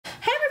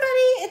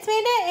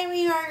Amanda, and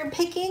we are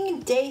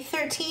picking day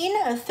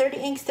 13 of 30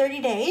 inks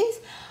 30 days.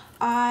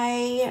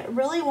 I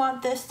really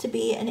want this to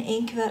be an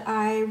ink that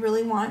I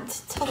really want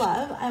to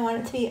love. I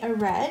want it to be a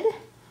red,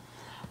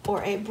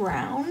 or a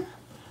brown,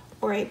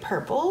 or a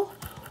purple,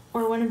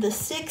 or one of the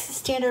 6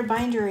 standard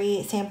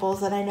bindery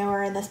samples that I know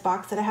are in this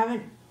box that I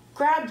haven't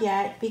grabbed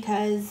yet,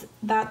 because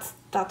that's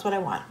what I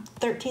want.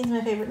 13 is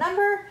my favorite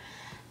number,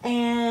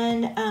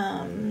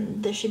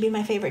 and this should be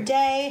my favorite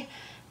day,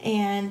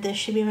 and this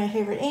should be my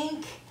favorite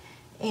ink,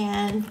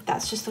 and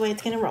that's just the way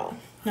it's gonna roll.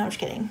 No, I'm just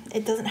kidding.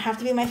 It doesn't have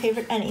to be my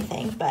favorite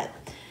anything, but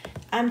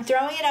I'm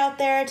throwing it out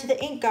there to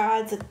the ink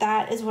gods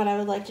that is what I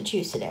would like to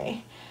choose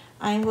today.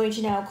 I'm going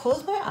to now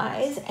close my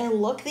eyes and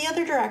look the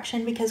other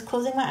direction, because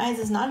closing my eyes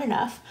is not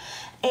enough.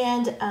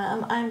 And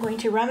I'm going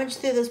to rummage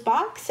through this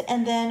box,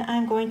 and then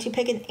I'm going to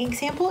pick an ink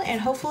sample,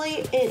 and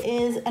hopefully it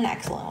is an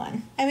excellent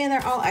one. I mean,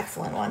 they're all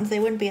excellent ones. They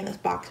wouldn't be in this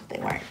box if they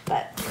weren't,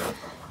 but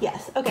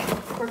yes. Okay,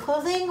 we're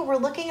closing, we're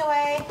looking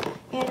away,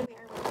 and we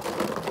are...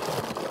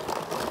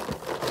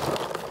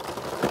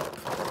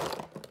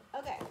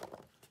 Okay.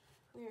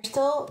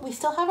 We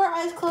still have our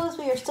eyes closed.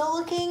 We are still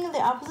looking the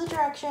opposite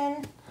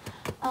direction.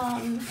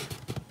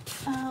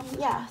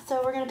 Yeah,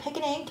 so we're gonna pick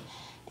an ink,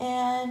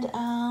 and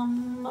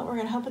we're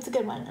gonna hope it's a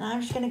good one. And I'm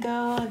just gonna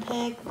go and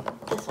pick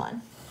this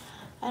one.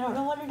 I don't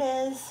know what it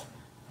is.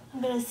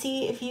 I'm gonna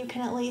see if you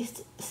can at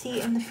least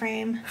see in the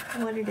frame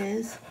what it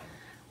is.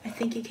 I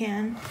think you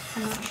can.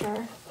 I'm not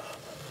sure.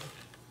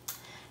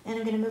 And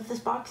I'm gonna move this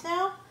box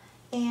now,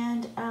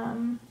 and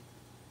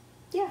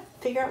yeah,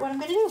 figure out what I'm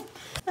gonna do.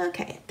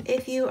 Okay,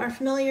 if you are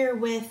familiar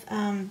with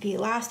the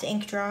last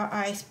ink draw,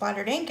 I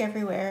splattered ink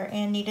everywhere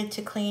and needed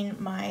to clean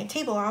my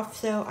table off,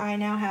 so I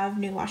now have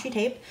new washi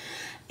tape.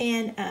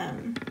 And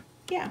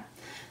yeah,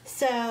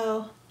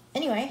 so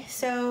anyway,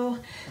 so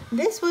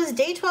this was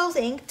day 12's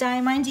ink,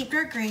 Diamine Deep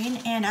Dark Green,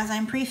 and as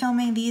I'm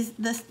pre-filming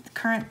this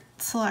current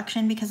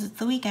selection because it's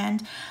the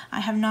weekend, I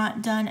have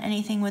not done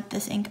anything with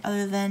this ink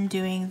other than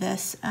doing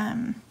this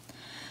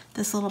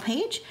this little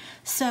page.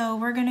 So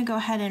we're gonna go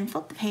ahead and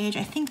flip the page.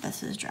 I think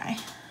this is dry.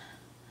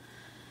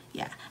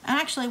 Yeah, and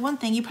actually one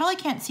thing, you probably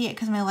can't see it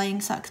because my lighting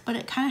sucks, but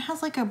it kind of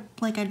has like a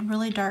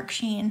really dark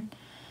sheen.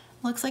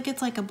 Looks like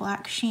it's like a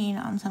black sheen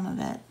on some of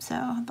it,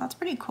 so that's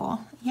pretty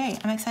cool. Yay,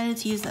 I'm excited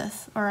to use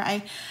this, or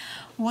I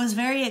was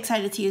very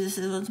excited to use this.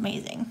 It was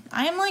amazing.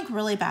 I am like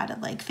really bad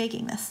at like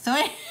faking this,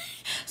 so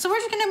so we're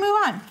just gonna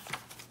move on.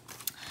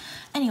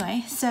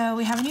 Anyway, so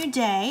we have a new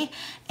day,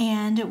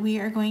 and we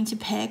are going to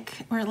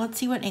pick, or let's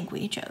see what ink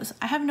we chose.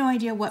 I have no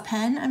idea what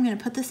pen I'm going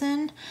to put this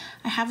in.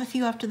 I have a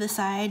few off to the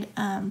side,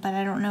 but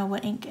I don't know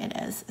what ink it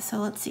is. So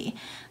let's see.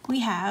 We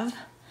have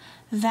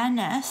Van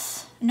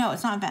Ness. No,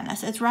 it's not Van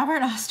Ness. It's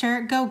Robert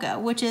Oster Go-Go,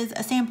 which is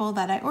a sample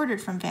that I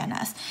ordered from Van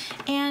Ness.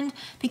 And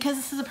because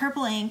this is a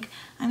purple ink,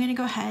 I'm going to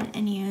go ahead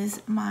and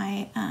use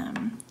my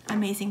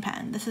amazing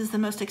pen. This is the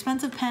most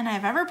expensive pen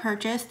I've ever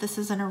purchased. This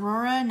is an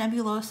Aurora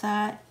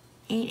Nebulosa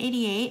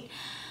 888,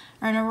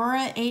 or an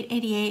Aurora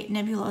 888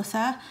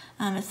 Nebulosa.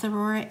 It's the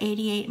Aurora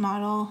 88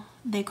 model.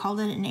 They called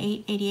it an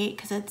 888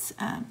 because it's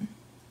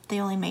they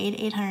only made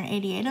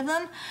 888 of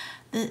them.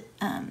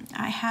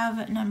 I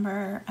have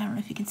number, I don't know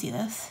if you can see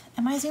this.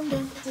 Am I zoomed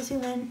in? Did I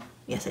zoom in?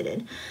 Yes, I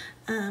did.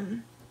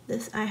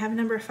 I have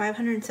number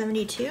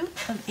 572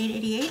 of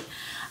 888.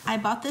 I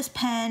bought this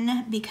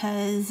pen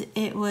because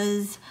it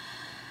was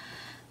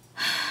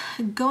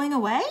going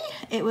away.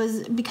 It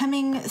was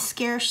becoming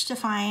scarce to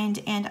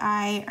find, and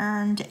I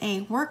earned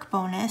a work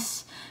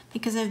bonus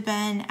because I've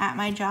been at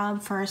my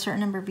job for a certain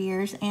number of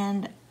years,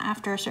 and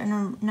after a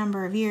certain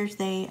number of years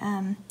they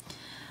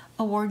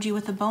award you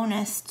with a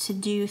bonus to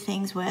do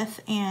things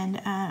with.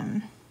 And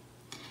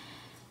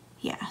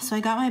yeah, so I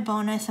got my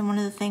bonus, and one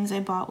of the things I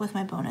bought with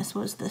my bonus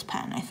was this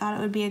pen. I thought it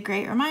would be a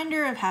great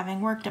reminder of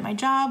having worked at my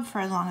job for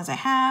as long as I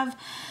have,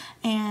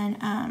 and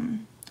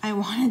I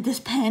wanted this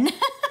pen.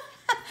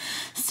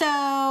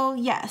 So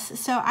yes,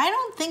 so I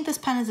don't think this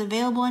pen is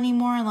available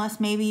anymore, unless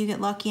maybe you get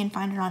lucky and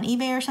find it on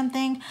eBay or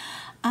something,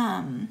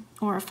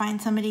 or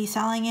find somebody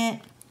selling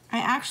it. I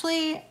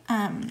actually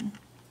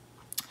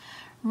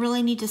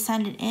really need to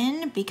send it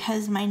in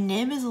because my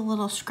nib is a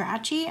little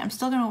scratchy. I'm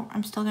still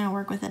gonna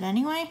work with it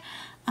anyway,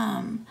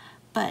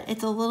 but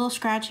it's a little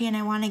scratchy, and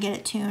I want to get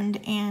it tuned.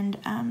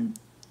 And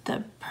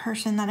the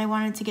person that I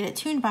wanted to get it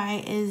tuned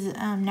by is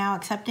now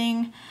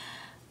accepting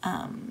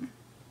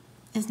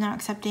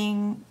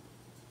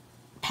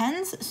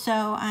pens,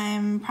 so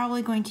I'm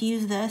probably going to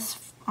use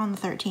this on the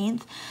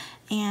 13th,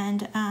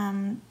 and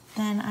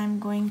then I'm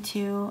going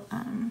to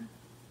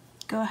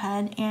go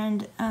ahead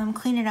and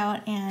clean it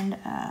out and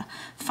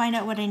find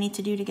out what I need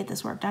to do to get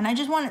this work done. I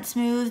just want it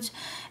smoothed,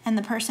 and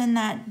the person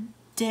that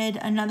did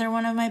another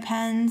one of my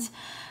pens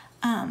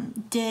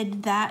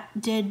did that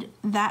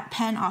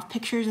pen off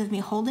pictures of me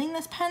holding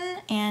this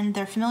pen, and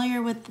they're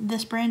familiar with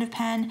this brand of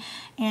pen,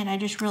 and I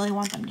just really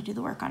want them to do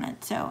the work on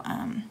it. So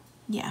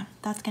yeah,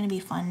 that's gonna be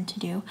fun to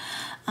do.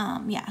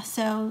 Yeah,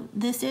 so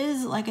this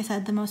is, like I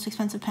said, the most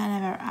expensive pen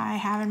I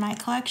have in my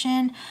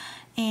collection,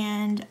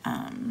 and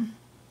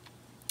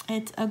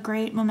It's a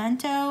great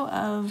memento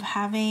of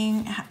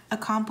having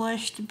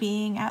accomplished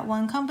being at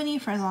one company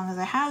for as long as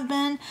I have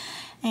been,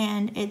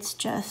 and it's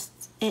just,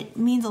 it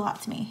means a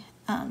lot to me.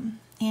 And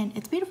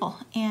it's beautiful,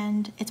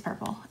 and it's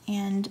purple,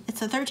 and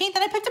it's the 13th,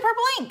 and I picked a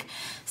purple ink.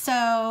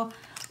 So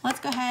let's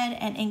go ahead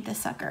and ink this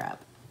sucker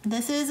up.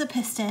 This is a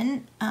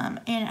piston, and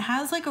it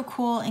has like a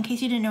cool, in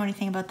case you didn't know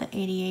anything about the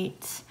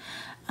 88s,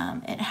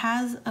 it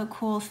has a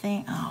cool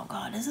thing. Oh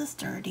God, is this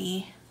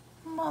dirty?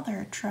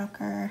 Mother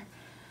trucker.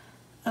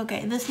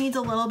 Okay, this needs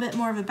a little bit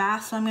more of a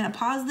bath, so I'm gonna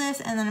pause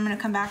this, and then I'm gonna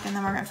come back, and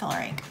then we're gonna fill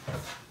our ink.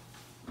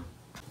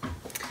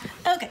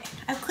 Okay,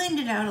 I've cleaned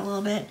it out a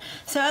little bit.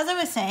 So as I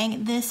was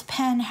saying, this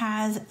pen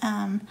has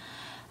a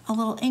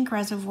little ink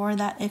reservoir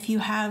that if you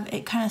have,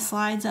 it kind of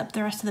slides up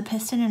the rest of the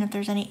piston, and if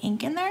there's any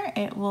ink in there,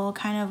 it will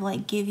kind of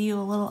like give you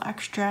a little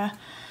extra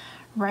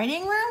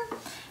writing room.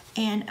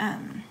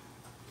 And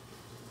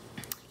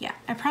yeah,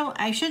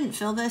 I shouldn't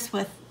fill this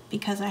with,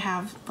 because I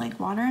have like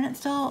water in it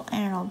still,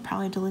 and it'll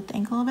probably dilute the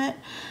ink a little bit,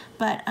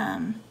 but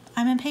I'm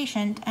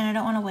impatient and I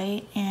don't want to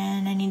wait,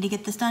 and I need to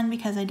get this done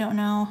because I don't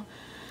know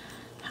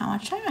how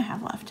much time I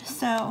have left.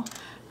 So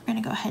we're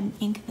gonna go ahead and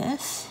ink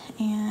this,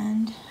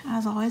 and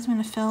as always, I'm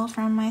gonna fill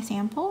from my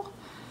sample,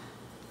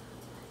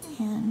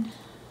 and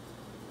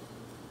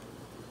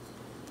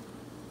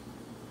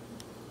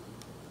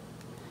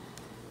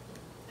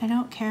I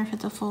don't care if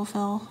it's a full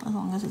fill as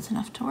long as it's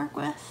enough to work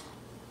with,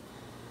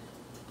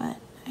 but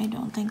I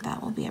don't think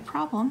that will be a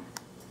problem.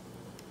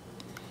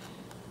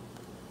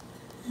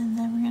 And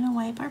then we're gonna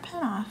wipe our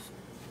pen off.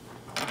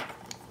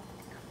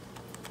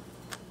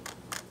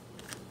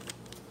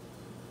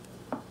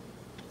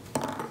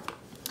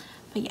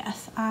 But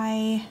yes,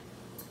 I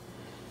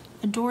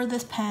adore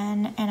this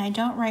pen, and I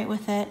don't write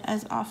with it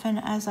as often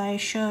as I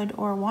should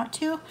or want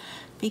to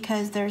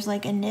because there's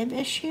like a nib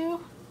issue.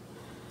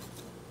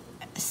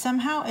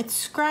 Somehow it's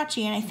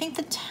scratchy, and I think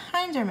the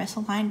tines are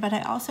misaligned, but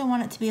I also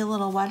want it to be a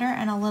little wetter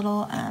and a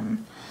little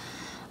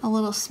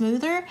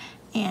smoother.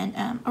 And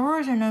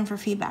Auroras are known for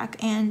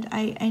feedback, and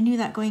I knew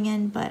that going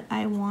in, but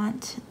I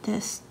want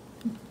this.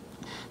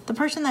 The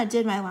person that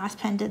did my last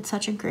pen did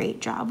such a great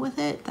job with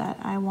it that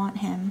I want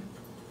him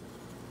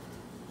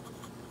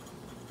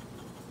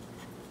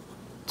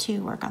to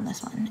work on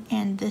this one.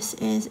 And this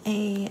is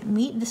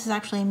this is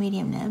actually a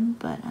medium nib,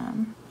 but I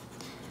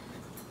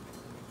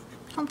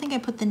don't think I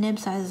put the nib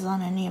sizes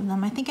on any of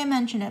them. I think I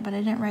mentioned it, but I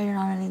didn't write it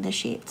on any of the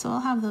sheets, so I'll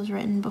have those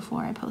written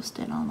before I post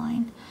it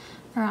online,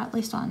 or at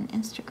least on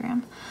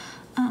Instagram.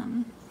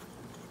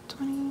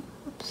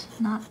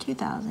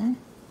 2000.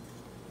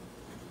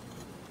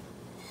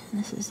 And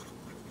this is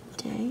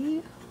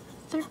day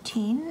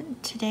 13.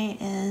 Today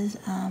is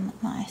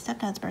my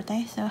stepdad's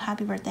birthday, so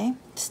happy birthday,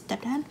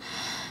 stepdad.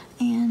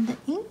 And the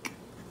ink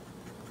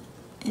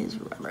is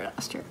rubber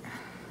Oster.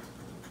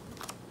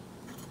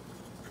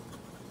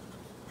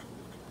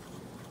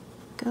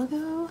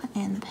 Go,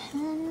 and the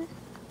pen.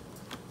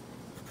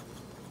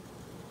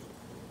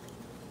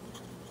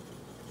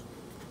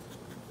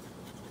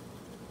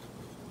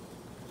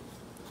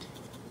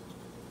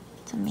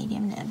 It's a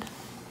medium nib.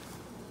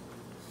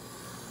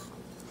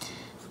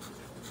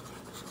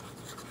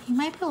 You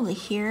might be able to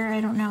hear,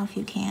 I don't know if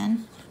you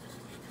can,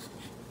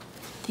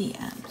 the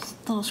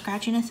little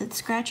scratchiness. It's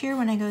scratchier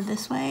when I go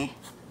this way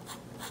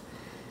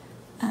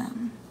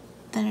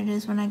than it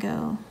is when I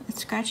go,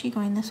 it's scratchy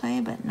going this way,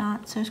 but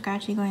not so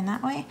scratchy going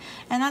that way.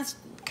 And that's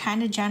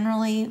kind of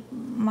generally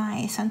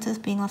my sense as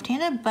being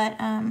left-handed, but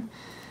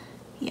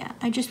yeah,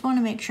 I just want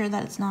to make sure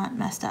that it's not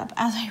messed up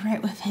as I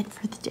write with it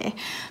for the day.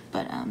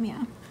 But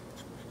yeah.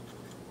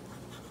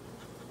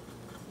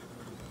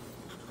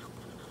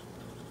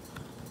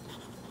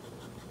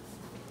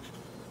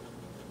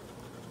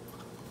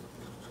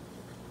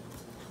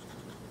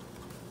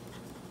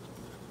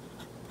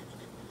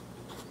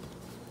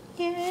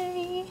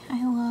 Yay,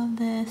 I love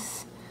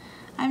this.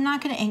 I'm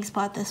not going to ink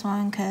spot this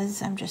one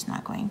because I'm just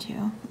not going to.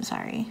 I'm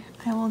sorry.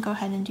 I will go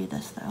ahead and do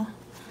this though.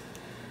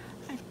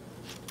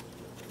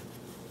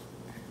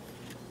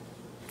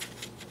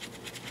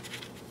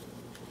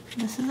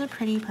 This is a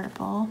pretty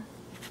purple.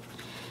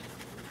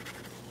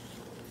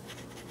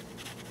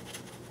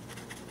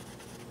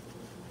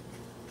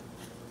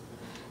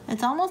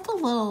 It's almost a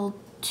little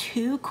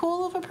too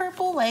cool of a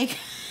purple, like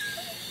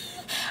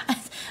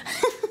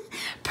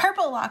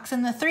purple locks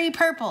and the 3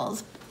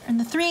 purples and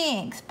the 3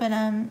 inks, but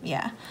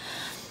yeah.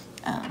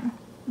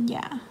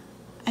 Yeah,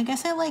 I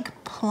guess I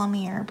like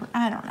plummier,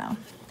 I don't know.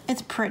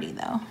 It's pretty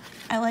though.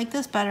 I like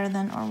this better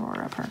than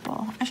Aurora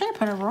purple. I should have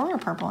put Aurora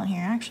purple in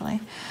here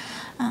actually.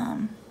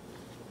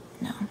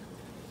 No,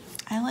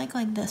 I like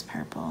this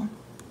purple,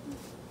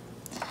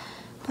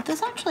 but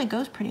this actually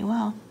goes pretty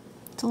well.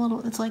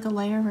 It's like a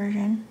lighter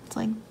version. It's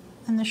like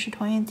in the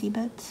chatoyancy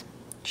bits.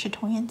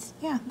 Chatoyance,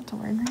 yeah, that's a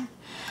word, right?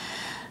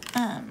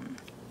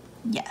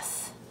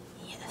 Yes,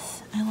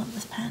 I love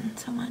this pen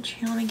so much.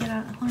 Here, let me get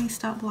out. Let me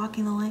stop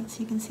blocking the light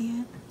so you can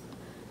see it.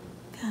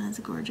 God, it's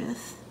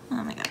gorgeous.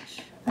 Oh my gosh,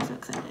 I'm so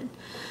excited.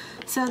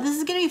 So this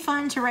is gonna be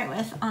fun to write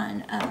with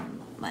on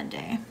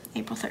Monday,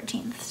 April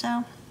 13th.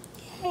 So,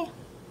 yay.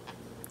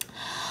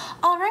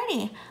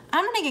 Alrighty,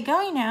 I'm gonna get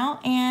going now,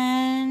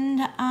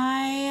 and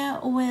I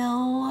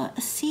will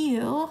see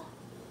you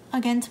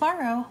again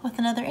tomorrow with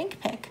another ink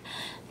pick.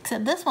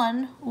 Except this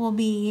one will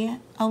be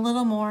a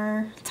little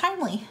more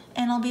timely,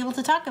 and I'll be able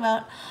to talk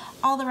about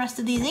all the rest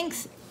of these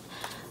inks.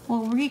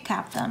 We'll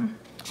recap them,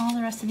 all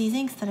the rest of these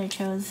inks that I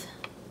chose.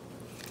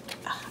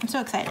 I'm so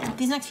excited.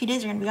 These next few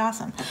days are gonna be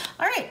awesome.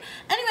 All right,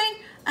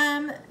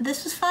 anyway,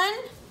 this was fun,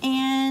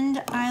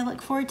 and I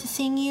look forward to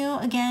seeing you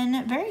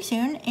again very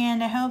soon,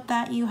 and I hope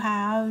that you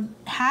have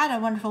had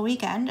a wonderful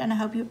weekend, and I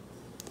hope you,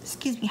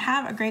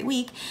 have a great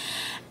week,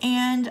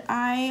 and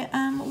I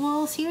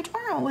will see you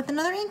tomorrow with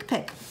another ink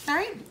pick. All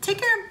right, take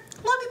care.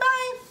 Love you,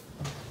 bye.